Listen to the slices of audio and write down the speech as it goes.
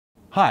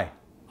Hi,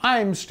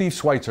 I'm Steve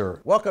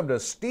Sweitzer. Welcome to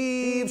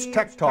Steve's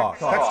Tech Talk.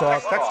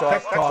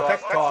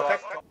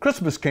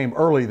 Christmas came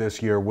early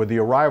this year with the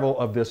arrival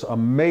of this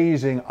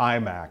amazing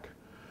iMac.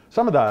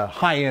 Some of the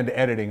high-end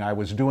editing I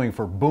was doing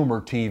for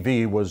BOOMER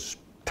TV was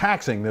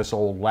taxing this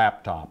old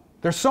laptop.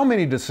 There's so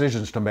many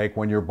decisions to make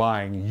when you're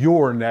buying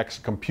your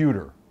next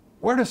computer.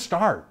 Where to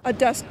start? A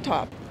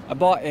desktop. I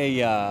bought a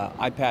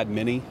iPad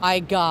mini. I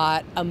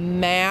got a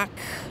Mac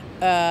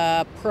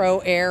Pro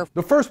Air.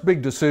 The first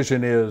big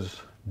decision is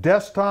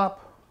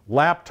desktop,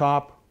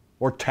 laptop,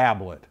 or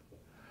tablet.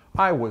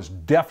 I was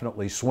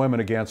definitely swimming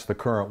against the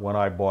current when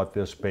I bought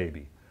this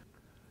baby.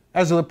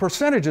 As the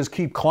percentages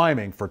keep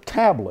climbing for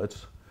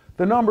tablets,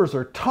 the numbers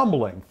are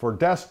tumbling for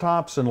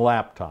desktops and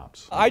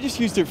laptops. I just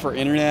used it for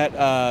internet,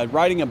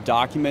 writing up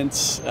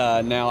documents.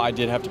 Now I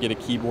did have to get a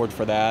keyboard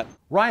for that.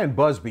 Ryan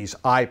Busby's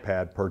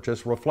iPad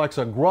purchase reflects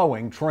a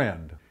growing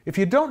trend. If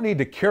you don't need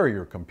to carry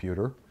your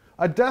computer,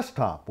 a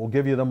desktop will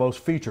give you the most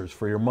features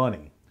for your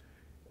money.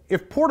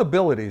 If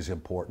portability is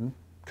important,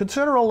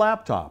 consider a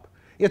laptop.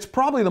 It's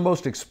probably the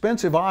most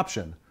expensive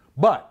option,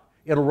 but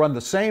it'll run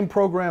the same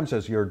programs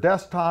as your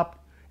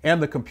desktop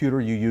and the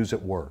computer you use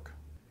at work.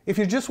 If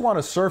you just want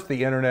to surf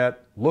the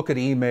internet, look at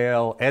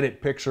email,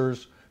 edit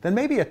pictures, then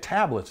maybe a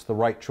tablet's the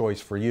right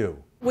choice for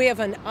you. We have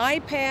an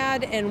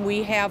iPad and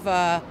we have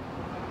a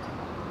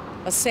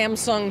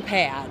Samsung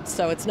Pad,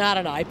 so it's not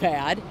an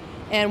iPad,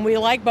 and we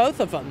like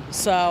both of them.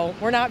 So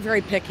we're not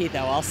very picky though,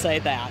 I'll say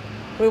that.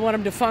 We want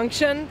them to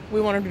function, we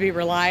want them to be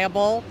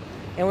reliable,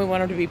 and we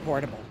want them to be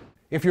portable.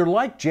 If you're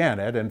like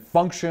Janet and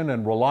function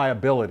and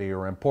reliability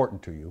are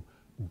important to you,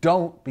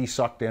 don't be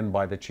sucked in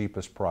by the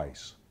cheapest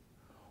price.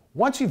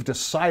 Once you've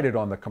decided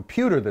on the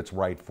computer that's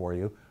right for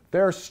you,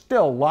 there are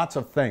still lots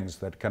of things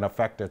that can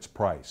affect its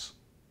price.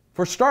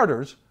 For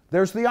starters,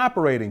 there's the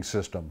operating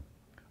system.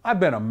 I've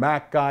been a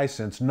Mac guy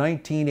since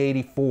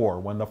 1984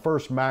 when the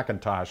first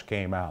Macintosh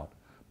came out,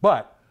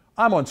 but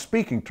I'm on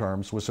speaking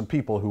terms with some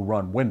people who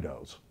run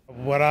Windows.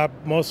 What I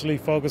mostly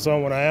focus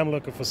on when I am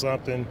looking for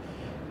something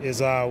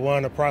is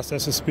one, the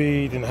processor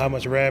speed and how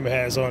much RAM it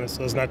has on it,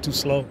 so it's not too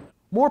slow.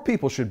 More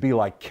people should be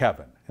like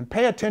Kevin and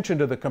pay attention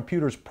to the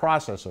computer's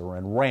processor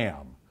and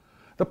RAM.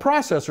 The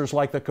processor's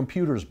like the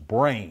computer's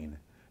brain,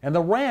 and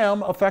the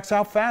RAM affects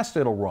how fast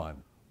it'll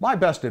run. My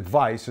best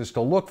advice is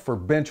to look for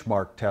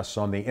benchmark tests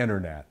on the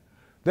internet.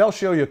 They'll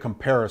show you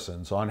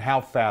comparisons on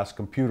how fast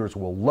computers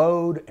will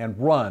load and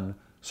run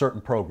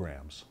certain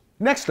programs.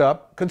 Next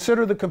up,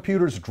 consider the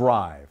computer's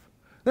drive.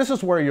 This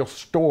is where you'll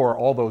store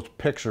all those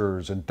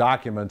pictures and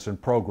documents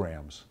and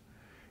programs.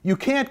 You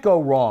can't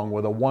go wrong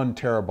with a 1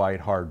 terabyte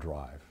hard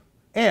drive.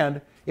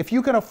 And if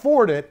you can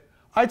afford it,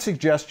 I'd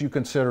suggest you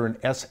consider an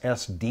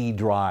SSD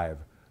drive.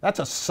 That's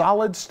a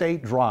solid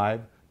state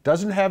drive,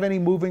 doesn't have any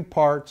moving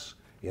parts,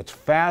 it's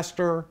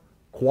faster,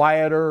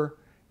 quieter,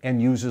 and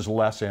uses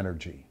less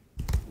energy.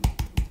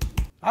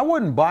 I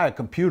wouldn't buy a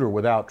computer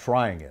without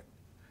trying it.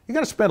 You're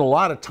going to spend a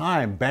lot of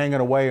time banging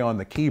away on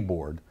the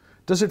keyboard.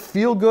 Does it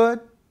feel good?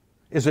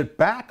 Is it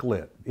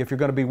backlit if you're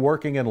going to be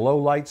working in low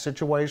light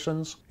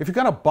situations? If you're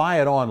going to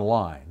buy it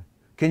online,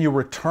 can you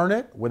return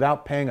it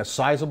without paying a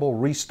sizable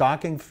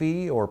restocking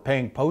fee or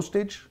paying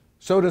postage?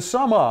 So to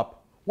sum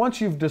up,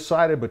 once you've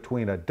decided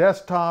between a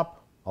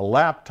desktop, a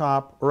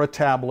laptop, or a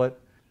tablet,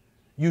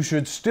 you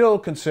should still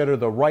consider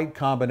the right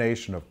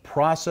combination of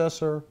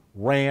processor,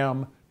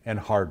 RAM, and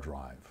hard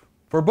drive.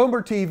 For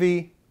Boomer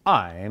TV,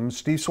 I'm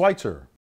Steve Sweitzer.